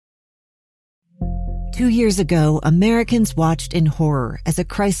2 years ago, Americans watched in horror as a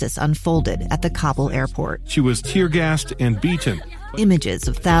crisis unfolded at the Kabul airport. She was tear-gassed and beaten. Images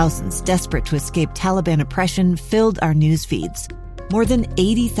of thousands desperate to escape Taliban oppression filled our news feeds. More than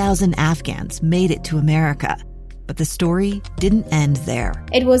 80,000 Afghans made it to America. But the story didn't end there.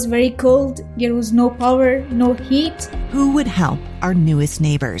 It was very cold. There was no power, no heat. Who would help our newest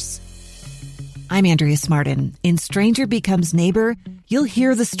neighbors? I'm Andrea Smartin. In Stranger Becomes Neighbor, you'll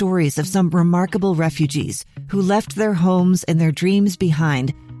hear the stories of some remarkable refugees who left their homes and their dreams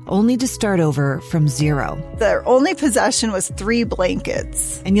behind, only to start over from zero. Their only possession was 3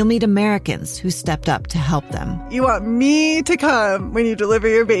 blankets. And you'll meet Americans who stepped up to help them. You want me to come when you deliver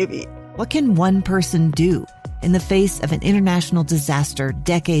your baby. What can one person do in the face of an international disaster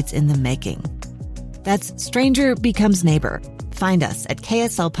decades in the making? That's Stranger Becomes Neighbor. Find us at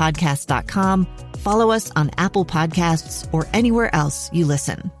kslpodcast.com. Follow us on Apple Podcasts or anywhere else you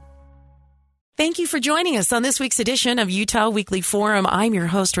listen. Thank you for joining us on this week's edition of Utah Weekly Forum. I'm your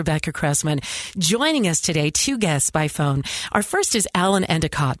host, Rebecca Cressman. Joining us today, 2 guests by phone. Our first is Alan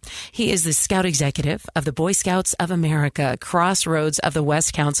Endicott. He is the Scout Executive of the Boy Scouts of America, Crossroads of the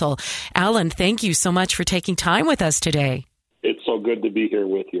West Council. Alan, thank you so much for taking time with us today. It's so good to be here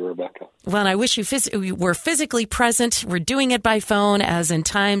with you, Rebecca. Well, and I wish you were physically present. We're doing it by phone, as in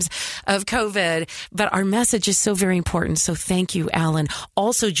times of COVID, but our message is so very important. So thank you, Alan.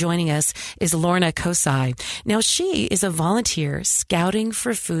 Also joining us is Lorna Kosai. Now, she is a volunteer Scouting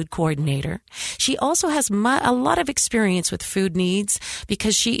for Food coordinator. She also has a lot of experience with food needs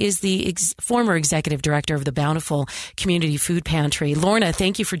because she is the former executive director of the Bountiful Community Food Pantry. Lorna,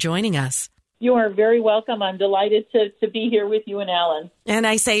 thank you for joining us. You are very welcome. I'm delighted to be here with you and Alan. And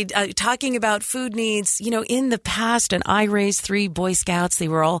I say, talking about food needs, in the past, and I raised 3 Boy Scouts. They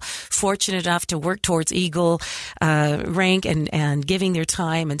were all fortunate enough to work towards Eagle rank and giving their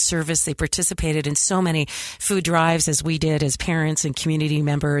time and service. They participated in so many food drives as we did as parents and community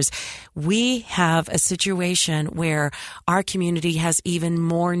members. We have a situation where our community has even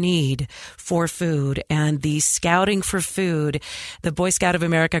more need for food. And the Scouting for Food, the Boy Scout of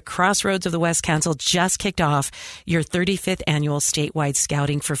America, Crossroads of the West Council, just kicked off your 35th annual statewide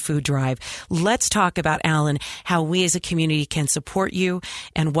Scouting for Food drive. Let's talk about, Alan, how we as a community can support you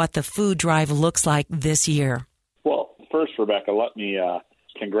and what the food drive looks like this year. Well, first, Rebecca, let me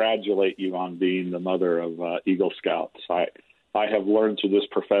congratulate you on being the mother of Eagle Scouts. I have learned through this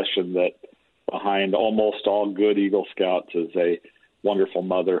profession that behind almost all good Eagle Scouts is a wonderful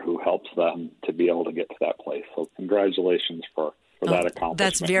mother who helps them to be able to get to that place. So congratulations for that accomplishment.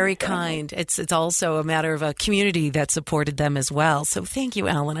 That's very kind. It's also a matter of a community that supported them as well. So thank you,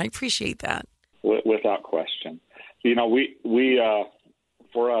 Alan. I appreciate that. Without question. We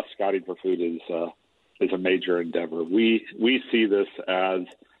for us, Scouting for Food is a major endeavor. We see this as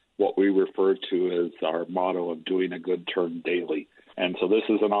what we refer to as our motto of doing a good turn daily. And so this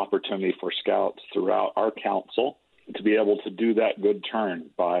is an opportunity for Scouts throughout our council to be able to do that good turn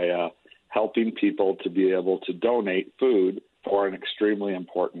by helping people to be able to donate food for an extremely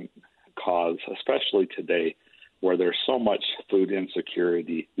important cause, especially today where there's so much food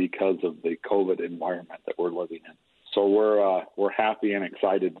insecurity because of the COVID environment that we're living in. So we're happy and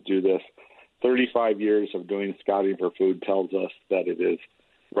excited to do this. 35 years of doing Scouting for Food tells us that it is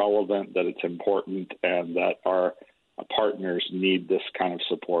relevant, that it's important, and that our partners need this kind of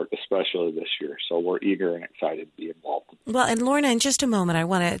support, especially this year. So we're eager and excited to be involved. Well, and Lorna, in just a moment, I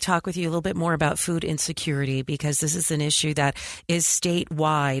want to talk with you a little bit more about food insecurity because this is an issue that is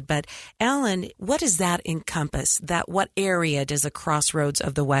statewide. But Alan, what does that encompass? What area does the Crossroads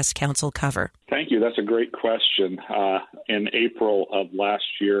of the West Council cover? Thank you. That's a great question. In April of last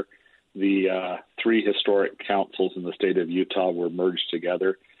year, the 3 historic councils in the state of Utah were merged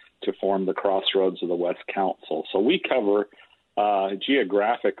together to form the Crossroads of the West Council. So we cover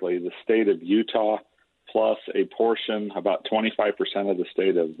geographically the state of Utah plus a portion, about 25% of the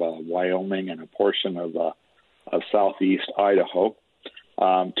state of Wyoming and a portion of southeast Idaho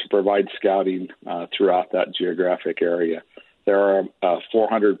to provide scouting throughout that geographic area. There are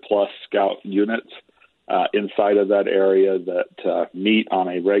 400-plus scout units inside of that area that meet on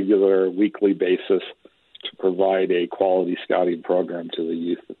a regular weekly basis to provide a quality scouting program to the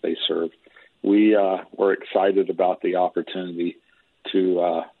youth that they serve. We're excited about the opportunity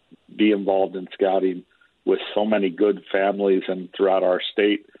to be involved in scouting with so many good families and throughout our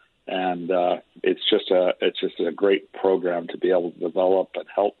state, and it's just a great program to be able to develop and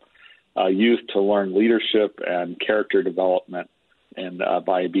help youth to learn leadership and character development and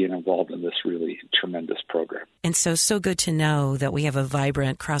by being involved in this really tremendous program. And so good to know that we have a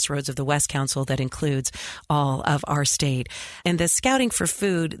vibrant Crossroads of the West Council that includes all of our state. And the Scouting for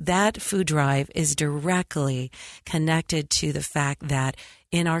Food, that food drive is directly connected to the fact that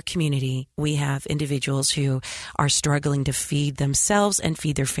in our community, we have individuals who are struggling to feed themselves and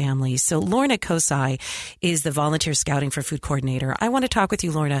feed their families. So Lorna Kosai is the Volunteer Scouting for Food Coordinator. I want to talk with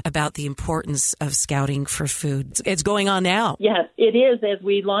you, Lorna, about the importance of Scouting for Food. It's going on now. Yes, it is, as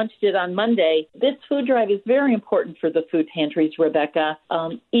we launched it on Monday. This food drive is very important for the food pantries, Rebecca.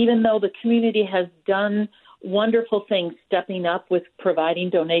 Even though the community has done wonderful things stepping up with providing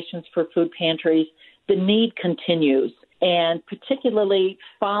donations for food pantries, the need continues. And particularly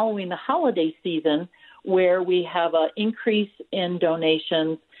following the holiday season, where we have an increase in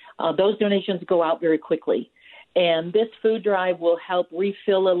donations, those donations go out very quickly. And this food drive will help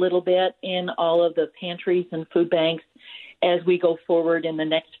refill a little bit in all of the pantries and food banks as we go forward in the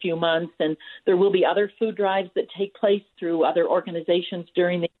next few months. And there will be other food drives that take place through other organizations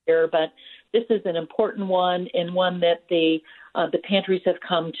during the year, but this is an important one and one that the pantries have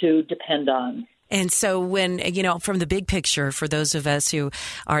come to depend on. And so when, from the big picture, for those of us who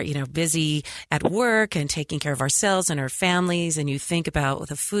are, busy at work and taking care of ourselves and our families, and you think about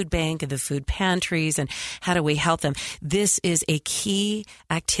the food bank and the food pantries and how do we help them, this is a key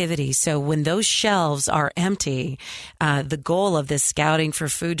activity. So when those shelves are empty, the goal of this Scouting for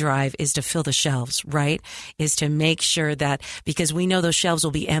Food drive is to fill the shelves, right? Is to make sure that, because we know those shelves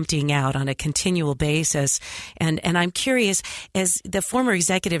will be emptying out on a continual basis. And I'm curious, as the former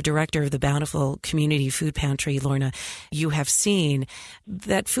executive director of the Bountiful Community Food Pantry, Lorna, you have seen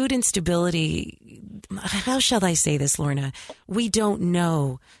that food instability, how shall I say this, Lorna? We don't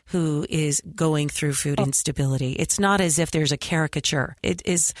know who is going through food instability. It's not as if there's a caricature. It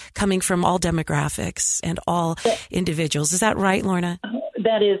is coming from all demographics and all individuals. Is that right, Lorna?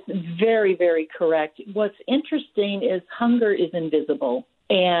 That is very, very correct. What's interesting is hunger is invisible.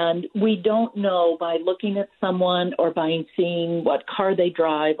 And we don't know by looking at someone or by seeing what car they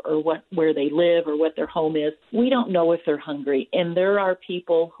drive or where they live or what their home is. We don't know if they're hungry. And there are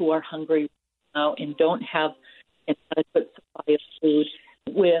people who are hungry now and don't have an adequate supply of food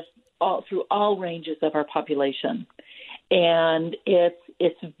through all ranges of our population. And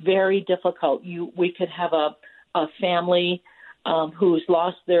it's very difficult. We could have a family who's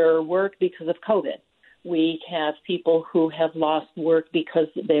lost their work because of COVID. We have people who have lost work because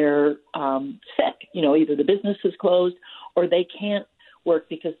they're sick. Either the business is closed or they can't work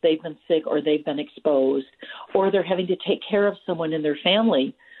because they've been sick or they've been exposed, or they're having to take care of someone in their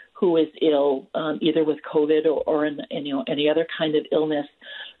family who is ill, either with COVID or any other kind of illness.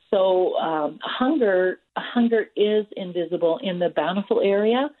 So hunger is invisible. In the Bountiful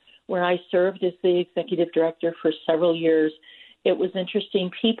area, where I served as the executive director for several years, it was interesting.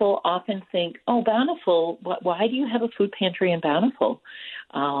 People often think, oh, Bountiful, why do you have a food pantry in Bountiful?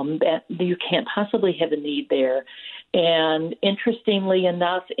 That you can't possibly have a need there. And interestingly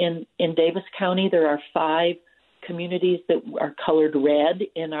enough, in Davis County, there are 5 communities that are colored red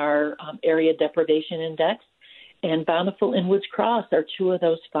in our area deprivation index. And Bountiful and Woods Cross are 2 of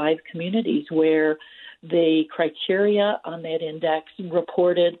those 5 communities where the criteria on that index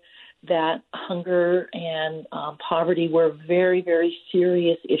reported that hunger and poverty were very, very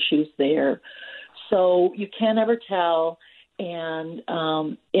serious issues there. So you can't ever tell, and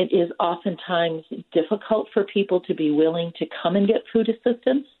it is oftentimes difficult for people to be willing to come and get food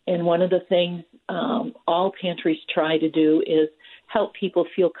assistance. And one of the things all pantries try to do is help people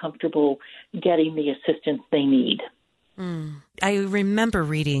feel comfortable getting the assistance they need. I remember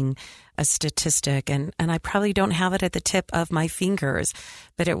reading a statistic, and I probably don't have it at the tip of my fingers,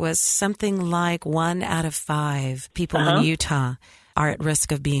 but it was something like 1 out of 5 people in Utah are at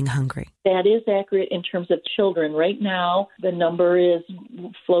risk of being hungry. That is accurate in terms of children. Right now, the number is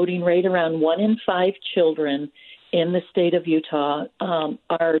floating right around 1 in 5 children in the state of Utah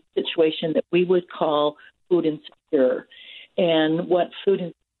are a situation that we would call food insecure. And what food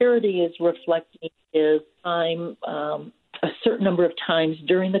insecurity is reflecting is a certain number of times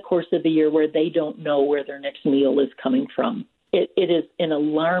during the course of the year where they don't know where their next meal is coming from. It is an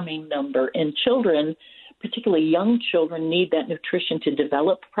alarming number. And children, particularly young children, need that nutrition to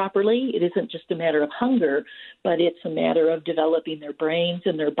develop properly. It isn't just a matter of hunger, but it's a matter of developing their brains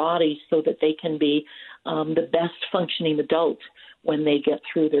and their bodies so that they can be the best functioning adult when they get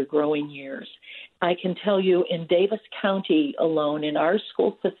through their growing years. I can tell you in Davis County alone, in our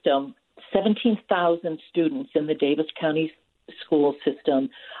school system, 17,000 students in the Davis County school system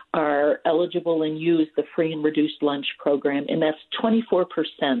are eligible and use the free and reduced lunch program, and that's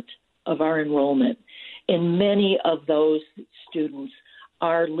 24% of our enrollment. And many of those students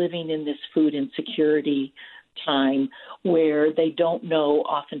are living in this food insecurity time where they don't know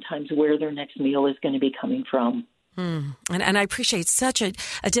oftentimes where their next meal is going to be coming from. And I appreciate such a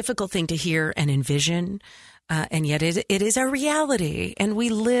difficult thing to hear and envision. And yet it is a reality. And we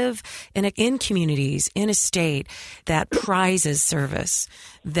live in communities, in a state that prizes service,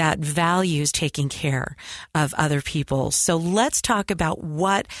 that values taking care of other people. So let's talk about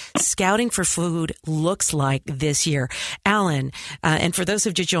what Scouting for Food looks like this year. Alan, and for those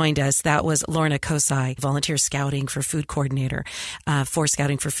who've just joined us, that was Lorna Kosai, volunteer Scouting for Food coordinator for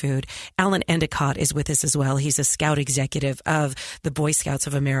Scouting for Food. Alan Endicott is with us as well. He's a Scout executive of the Boy Scouts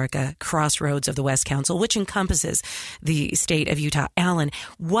of America, Crossroads of the West Council, which encompasses the state of Utah. Alan,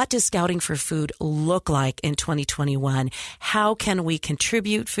 what does Scouting for Food look like in 2021? How can we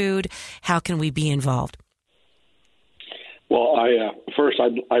contribute food? How can we be involved? Well,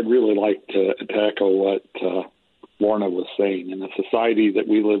 I'd really like to echo what Lorna was saying. In the society that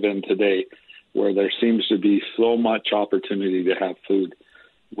we live in today, where there seems to be so much opportunity to have food,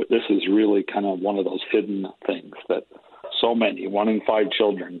 this is really kind of one of those hidden things that so many, 1 in 5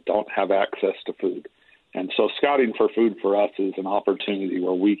 children, don't have access to food. And so Scouting for Food for us is an opportunity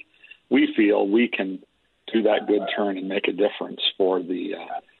where we feel we can do that good turn and make a difference for the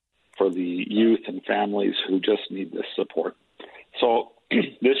youth and families who just need this support. So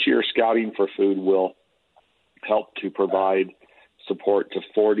this year, Scouting for Food will help to provide support to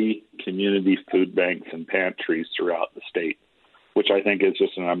 40 community food banks and pantries throughout the state, which I think is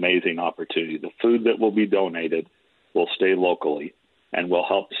just an amazing opportunity. The food that will be donated will stay locally and will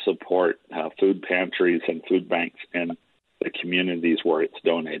help support food pantries and food banks in the communities where it's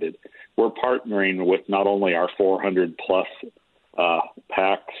donated. We're partnering with not only our 400-plus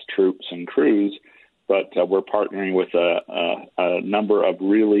PACs, troops, and crews, but we're partnering with a number of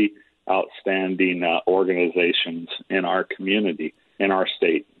really outstanding organizations in our community, in our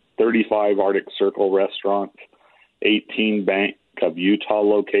state. 35 Arctic Circle restaurants, 18 Bank of Utah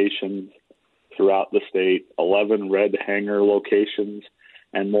locations throughout the state, 11 Red Hanger locations,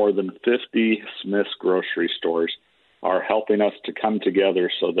 and more than 50 Smith's grocery stores are helping us to come together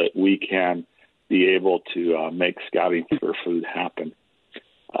so that we can be able to make Scouting for Food happen.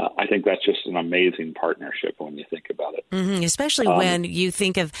 I think that's just an amazing partnership when you think about it. Mm-hmm. Especially when you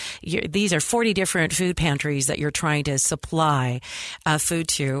think of these are 40 different food pantries that you're trying to supply food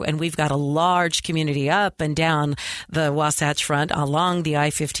to. And we've got a large community up and down the Wasatch Front, along the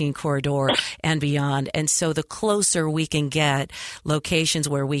I-15 corridor and beyond. And so the closer we can get locations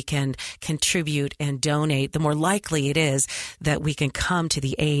where we can contribute and donate, the more likely it is that we can come to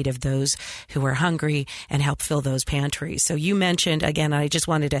the aid of those who are hungry and help fill those pantries. So you mentioned, again, I just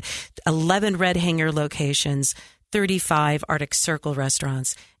wanted to 11 Red Hanger locations, 35 Arctic Circle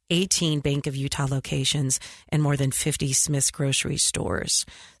restaurants, 18 Bank of Utah locations, and more than 50 Smith's grocery stores.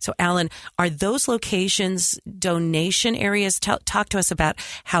 So, Alan, are those locations donation areas? Talk to us about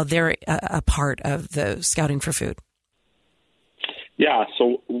how they're a part of the Scouting for Food. Yeah,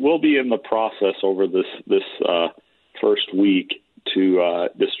 so we'll be in the process over this first week to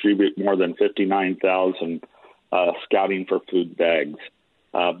distribute more than 59,000 Scouting for Food bags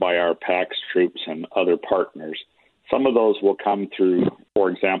by our PACs, troops, and other partners. Some of those will come through, for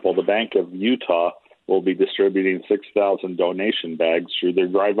example, the Bank of Utah will be distributing 6,000 donation bags through their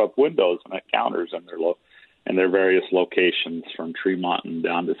drive-up windows and at counters in their various locations from Tremont and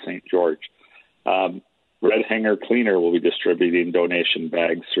down to St. George. Red Hanger Cleaner will be distributing donation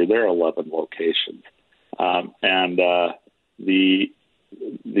bags through their 11 locations. And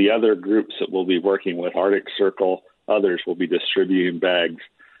the other groups that we'll be working with, Arctic Circle, others will be distributing bags.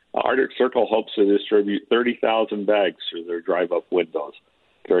 Arctic Circle hopes to distribute 30,000 bags through their drive-up windows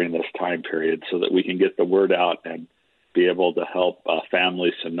during this time period so that we can get the word out and be able to help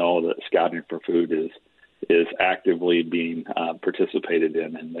families to know that Scouting for Food is actively being participated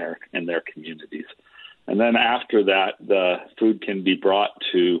in their communities. And then after that, the food can be brought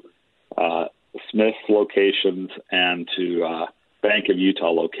to Smith's locations and to Bank of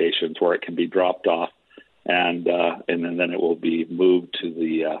Utah locations where it can be dropped off. And then it will be moved to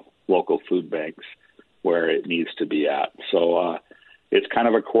the local food banks where it needs to be at. So it's kind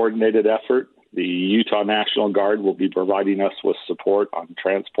of a coordinated effort. The Utah National Guard will be providing us with support on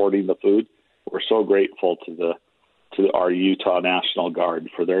transporting the food. We're so grateful to our Utah National Guard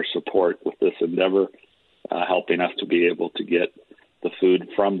for their support with this endeavor, helping us to be able to get the food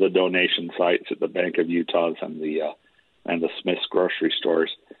from the donation sites at the Bank of Utah's and the Smith's grocery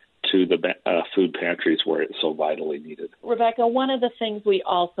stores to the food pantries where it's so vitally needed. Rebecca, one of the things we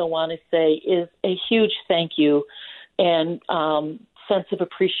also want to say is a huge thank you and sense of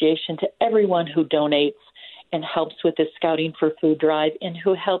appreciation to everyone who donates and helps with this Scouting for Food drive and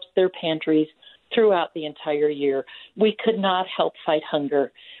who helps their pantries throughout the entire year. We could not help fight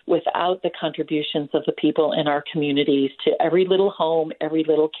hunger without the contributions of the people in our communities to every little home, every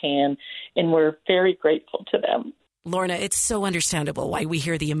little can, and we're very grateful to them. Lorna, it's so understandable why we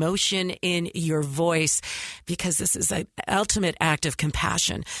hear the emotion in your voice, because this is an ultimate act of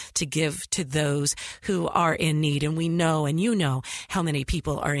compassion to give to those who are in need. And we know, and you know, how many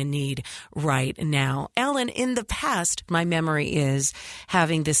people are in need right now. Ellen, in the past, my memory is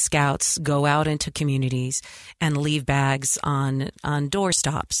having the Scouts go out into communities and leave bags on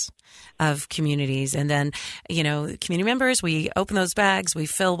doorstops of communities. And then, community members, we open those bags, we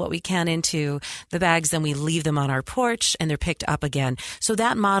fill what we can into the bags, then we leave them on our porch and they're picked up again. So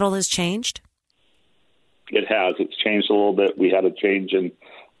that model has changed? It has. It's changed a little bit. We had a change in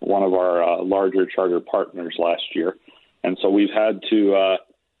one of our larger charter partners last year. And so we've had to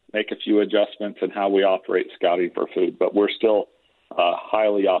make a few adjustments in how we operate Scouting for Food, but we're still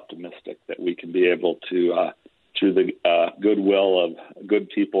highly optimistic that we can be able to through the goodwill of good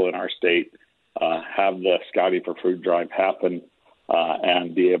people in our state, have the Scouting for Food drive happen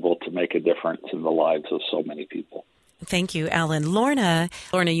and be able to make a difference in the lives of so many people. Thank you, Ellen. Lorna,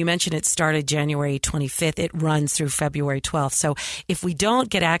 you mentioned it started January 25th. It runs through February 12th. So if we don't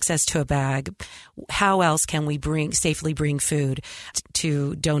get access to a bag, how else can we safely bring food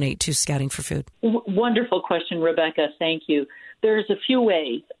to donate to Scouting for Food? Wonderful question, Rebecca. Thank you. There's a few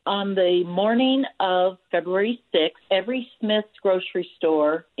ways. On the morning of February 6th, every Smith's grocery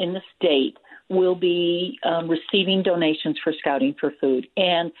store in the state will be receiving donations for Scouting for Food.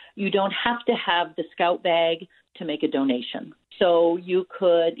 And you don't have to have the Scout bag to make a donation. So you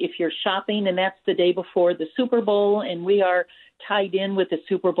could, if you're shopping, and that's the day before the Super Bowl, and we are tied in with the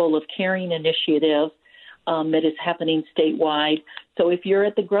Super Bowl of Caring initiative that is happening statewide. So if you're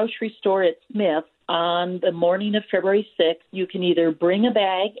at the grocery store at Smith, on the morning of February 6th, you can either bring a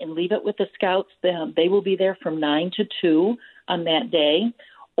bag and leave it with the Scouts. They will be there from 9 to 2 on that day.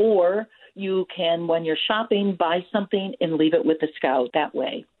 Or you can, when you're shopping, buy something and leave it with the Scout that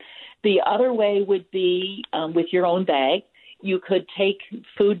way. The other way would be with your own bag. You could take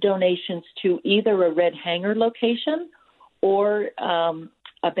food donations to either a Red Hanger location or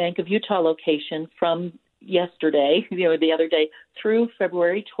a Bank of Utah location from yesterday, the other day, through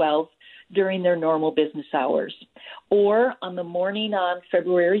February 12th. During their normal business hours. Or on the morning on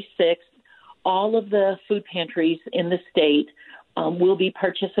February 6th, all of the food pantries in the state will be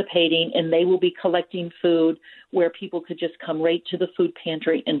participating, and they will be collecting food where people could just come right to the food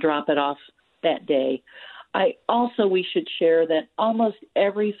pantry and drop it off that day. We should share that almost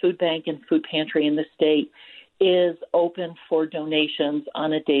every food bank and food pantry in the state is open for donations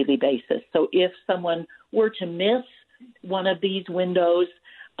on a daily basis. So if someone were to miss one of these windows,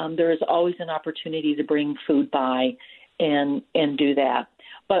 there is always an opportunity to bring food by and do that.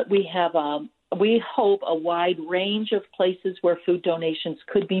 But we have, we hope, a wide range of places where food donations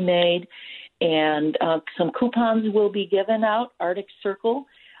could be made, and some coupons will be given out. Arctic Circle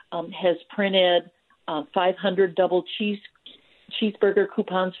has printed 500 double cheeseburger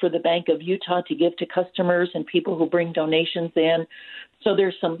coupons for the Bank of Utah to give to customers and people who bring donations in. So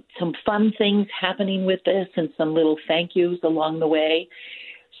there's some fun things happening with this and some little thank yous along the way.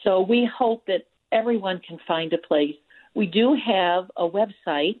 So we hope that everyone can find a place. We do have a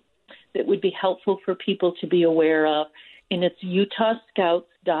website that would be helpful for people to be aware of, and it's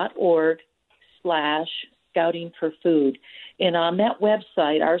utahscouts.org/Scouting for Food. And on that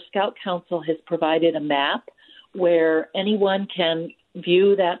website, our Scout Council has provided a map where anyone can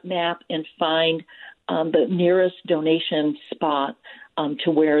view that map and find the nearest donation spot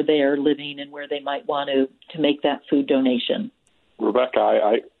to where they are living and where they might want to make that food donation.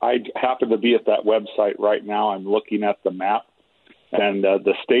 Rebecca, I happen to be at that website right now. I'm looking at the map, and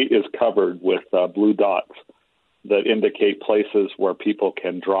the state is covered with blue dots that indicate places where people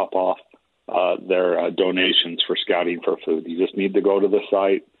can drop off their donations for Scouting for Food. You just need to go to the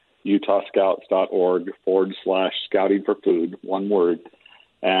site, utahscouts.org/Scouting for Food, one word,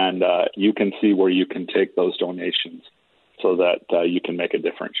 and you can see where you can take those donations so that you can make a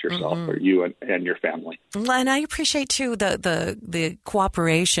difference yourself, or you and your family. Well, and I appreciate, too, the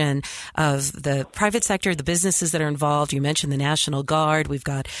cooperation of the private sector, the businesses that are involved. You mentioned the National Guard. We've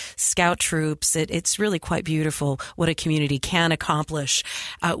got Scout troops. It's really quite beautiful what a community can accomplish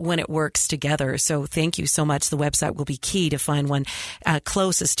when it works together. So thank you so much. The website will be key to find one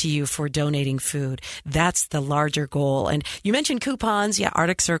closest to you for donating food. That's the larger goal. And you mentioned coupons. Yeah,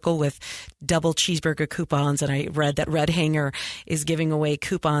 Arctic Circle with double cheeseburger coupons. And I read that Red Hanger Sanger is giving away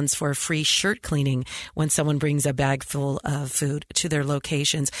coupons for free shirt cleaning when someone brings a bag full of food to their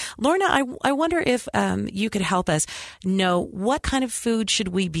locations. Lorna, I wonder if you could help us know what kind of food should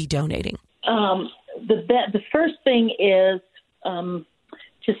we be donating? The first thing is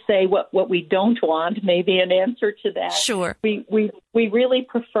to say what we don't want, maybe an answer to that. Sure. We really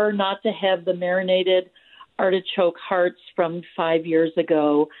prefer not to have the marinated artichoke hearts from 5 years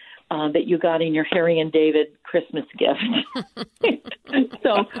ago that you got in your Harry and David Christmas gift.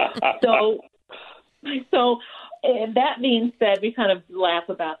 So that being said, we kind of laugh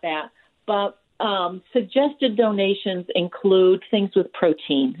about that. But suggested donations include things with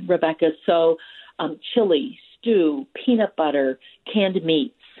protein, Rebecca. So chili, stew, peanut butter, canned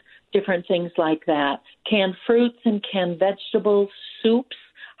meats, different things like that. Canned fruits and canned vegetables, soups,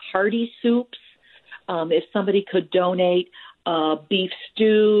 hearty soups. If somebody could donate beef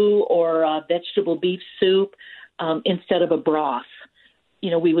stew or vegetable beef soup instead of a broth,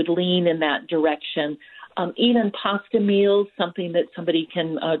 we would lean in that direction. Even pasta meals, something that somebody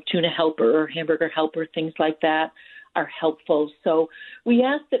can, tuna helper or hamburger helper, things like that are helpful. So we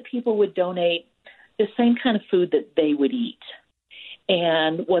ask that people would donate the same kind of food that they would eat.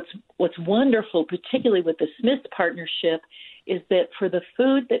 And what's wonderful, particularly with the Smith's partnership, is that for the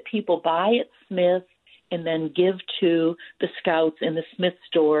food that people buy at Smith's and then give to the Scouts in the Smith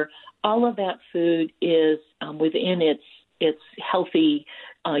store, all of that food is within its healthy,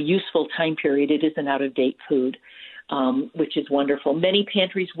 useful time period. It isn't out-of-date food, which is wonderful. Many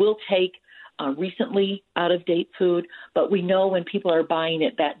pantries will take recently out-of-date food, but we know when people are buying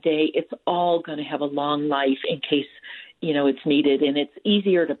it that day, it's all going to have a long life in case, it's needed. And it's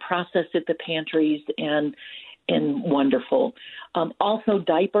easier to process at the pantries and wonderful. Also,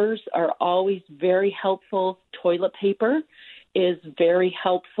 diapers are always very helpful. Toilet paper is very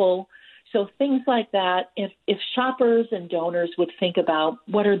helpful. So things like that, if shoppers and donors would think about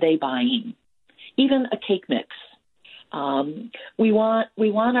what are they buying, even a cake mix. We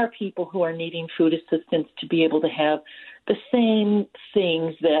want our people who are needing food assistance to be able to have the same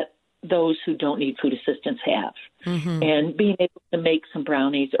things that those who don't need food assistance have. Mm-hmm. And being able to make some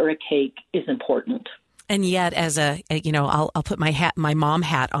brownies or a cake is important. And yet, as I'll put my mom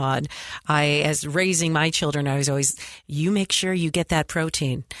hat on. As raising my children, I was always, you make sure you get that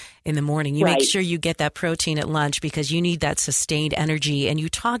protein in the morning. You make sure you get that protein at lunch because you need that sustained energy. And you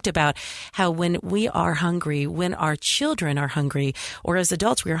talked about how when we are hungry, when our children are hungry, or as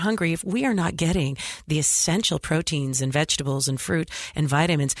adults we are hungry, if we are not getting the essential proteins and vegetables and fruit and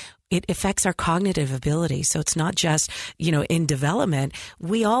vitamins, it affects our cognitive ability. So it's not just, in development.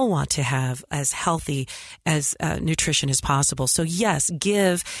 We all want to have as healthy as nutrition as possible. So yes,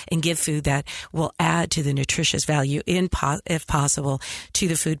 give food that will add to the nutritious value if possible to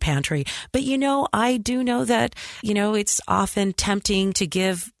the food pantry. But I do know that, it's often tempting to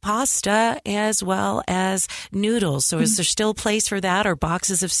give pasta as well as noodles. So is there still place for that, or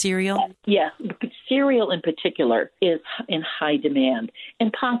boxes of cereal? Yes. Cereal in particular is in high demand,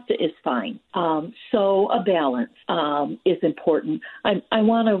 and pasta is fine. So a balance is important. I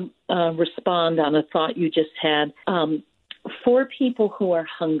want to respond on a thought you just had. For people who are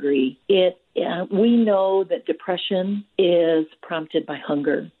hungry, we know that depression is prompted by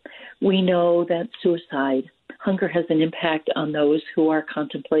hunger. We know that hunger has an impact on those who are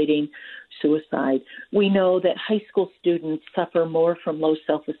contemplating suicide. We know that high school students suffer more from low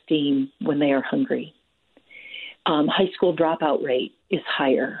self-esteem when they are hungry. High school dropout rate is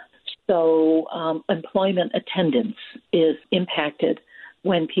higher. So employment attendance is impacted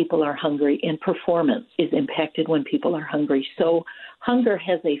when people are hungry, and performance is impacted when people are hungry. So hunger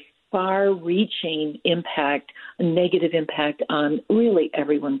has a far-reaching impact, a negative impact on really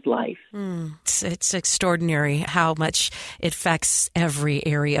everyone's life. It's extraordinary how much it affects every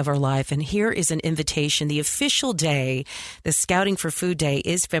area of our life. And here is an invitation. The official day, the Scouting for Food Day,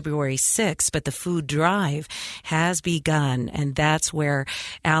 is February 6th, but the food drive has begun. And that's where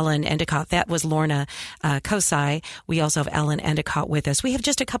Alan Endicott, that was Lorna Kosai. We also have Alan Endicott with us. We have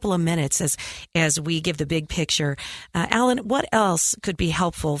just a couple of minutes as we give the big picture. Alan, what else could be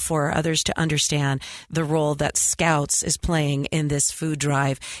helpful for others to understand the role that Scouts is playing in this food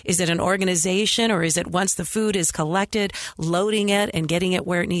drive? Is it an organization, or is it once the food is collected, loading it and getting it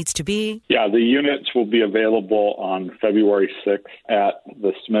where it needs to be? Yeah, the units will be available on February 6th at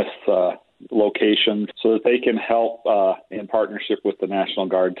the Smith's locations so that they can help in partnership with the National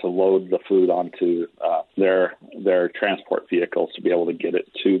Guard to load the food onto their transport vehicles to be able to get it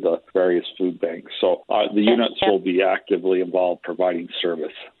to the various food banks. So the units will be actively involved providing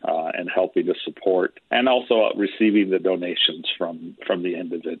service and helping to support, and also receiving the donations from the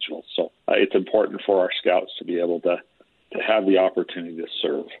individuals. So it's important for our Scouts to be able to to have the opportunity to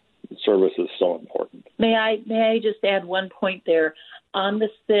serve. Service is so important. May I just add one point there? On the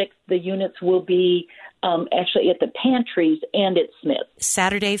 6th, the units will be actually at the pantries and at Smith.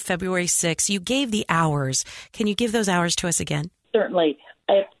 Saturday, February 6th. You gave the hours. Can you give those hours to us again? Certainly.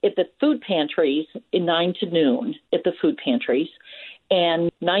 At the food pantries, in 9 to noon at the food pantries, and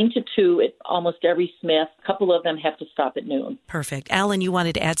 9 to 2 at almost every Smith. A couple of them have to stop at noon. Perfect. Alan, you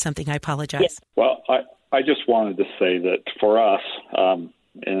wanted to add something. I apologize. Yes. Well, I just wanted to say that for us,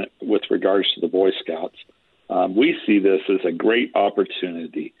 with regards to the Boy Scouts, we see this as a great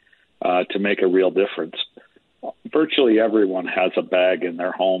opportunity to make a real difference. Virtually everyone has a bag in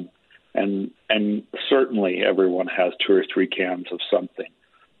their home, and certainly everyone has 2 or 3 cans of something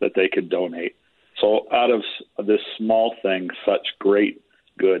that they could donate. So out of this small thing, such great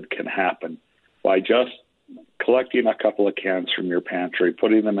good can happen by just collecting a couple of cans from your pantry,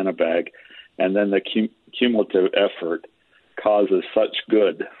 putting them in a bag, and then the cumulative effort causes such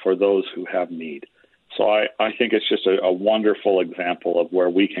good for those who have need. So I think it's just a wonderful example of where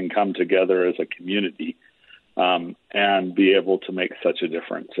we can come together as a community and be able to make such a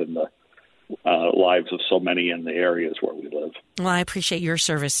difference in the lives of so many in the areas where we live. Well, I appreciate your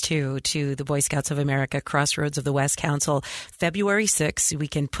service, too, to the Boy Scouts of America, Crossroads of the West Council. February 6th, we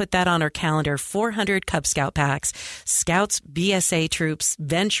can put that on our calendar, 400 Cub Scout packs, Scouts, BSA troops,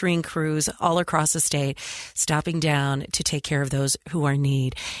 venturing crews all across the state, stopping down to take care of those who are in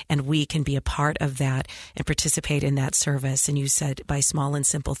need. And we can be a part of that and participate in that service. And you said by small and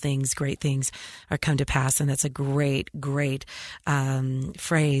simple things, great things are come to pass. And that's a great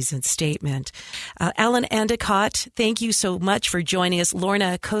phrase and statement. Alan Endicott, thank you so much for joining us.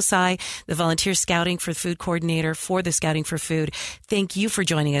 Lorna Kosai, the Volunteer Scouting for Food Coordinator for the Scouting for Food, thank you for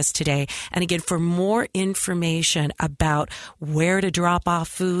joining us today. And again, for more information about where to drop off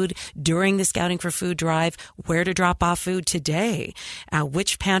food during the Scouting for Food drive, where to drop off food today,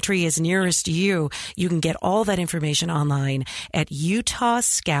 which pantry is nearest you, you can get all that information online at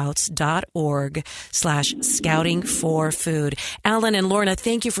utahscouts.org/scouting4food. Alan and Lorna,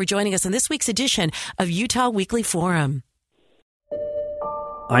 thank you for joining us on this week's edition of Utah Weekly Forum.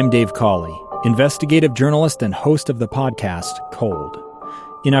 I'm Dave Cawley, investigative journalist and host of the podcast Cold.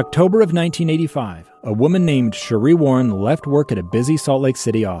 In October of 1985, a woman named Cherie Warren left work at a busy Salt Lake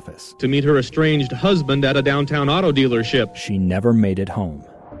City office to meet her estranged husband at a downtown auto dealership. She never made it home.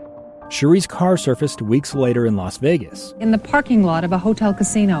 Cherie's car surfaced weeks later in Las Vegas. In the parking lot of a hotel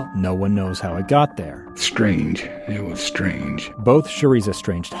casino. No one knows how it got there. Strange. It was strange. Both Cherie's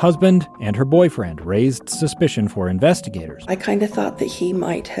estranged husband and her boyfriend raised suspicion for investigators. I kind of thought that he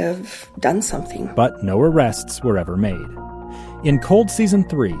might have done something. But no arrests were ever made. In Cold Season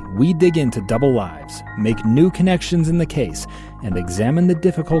 3, we dig into double lives, make new connections in the case, and examine the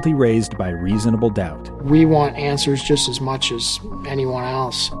difficulty raised by reasonable doubt. We want answers just as much as anyone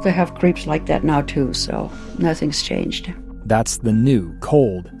else. They have creeps like that now too, so nothing's changed. That's the new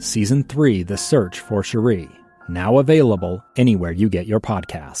Cold Season 3, The Search for Cherie, now available anywhere you get your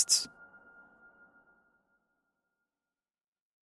podcasts.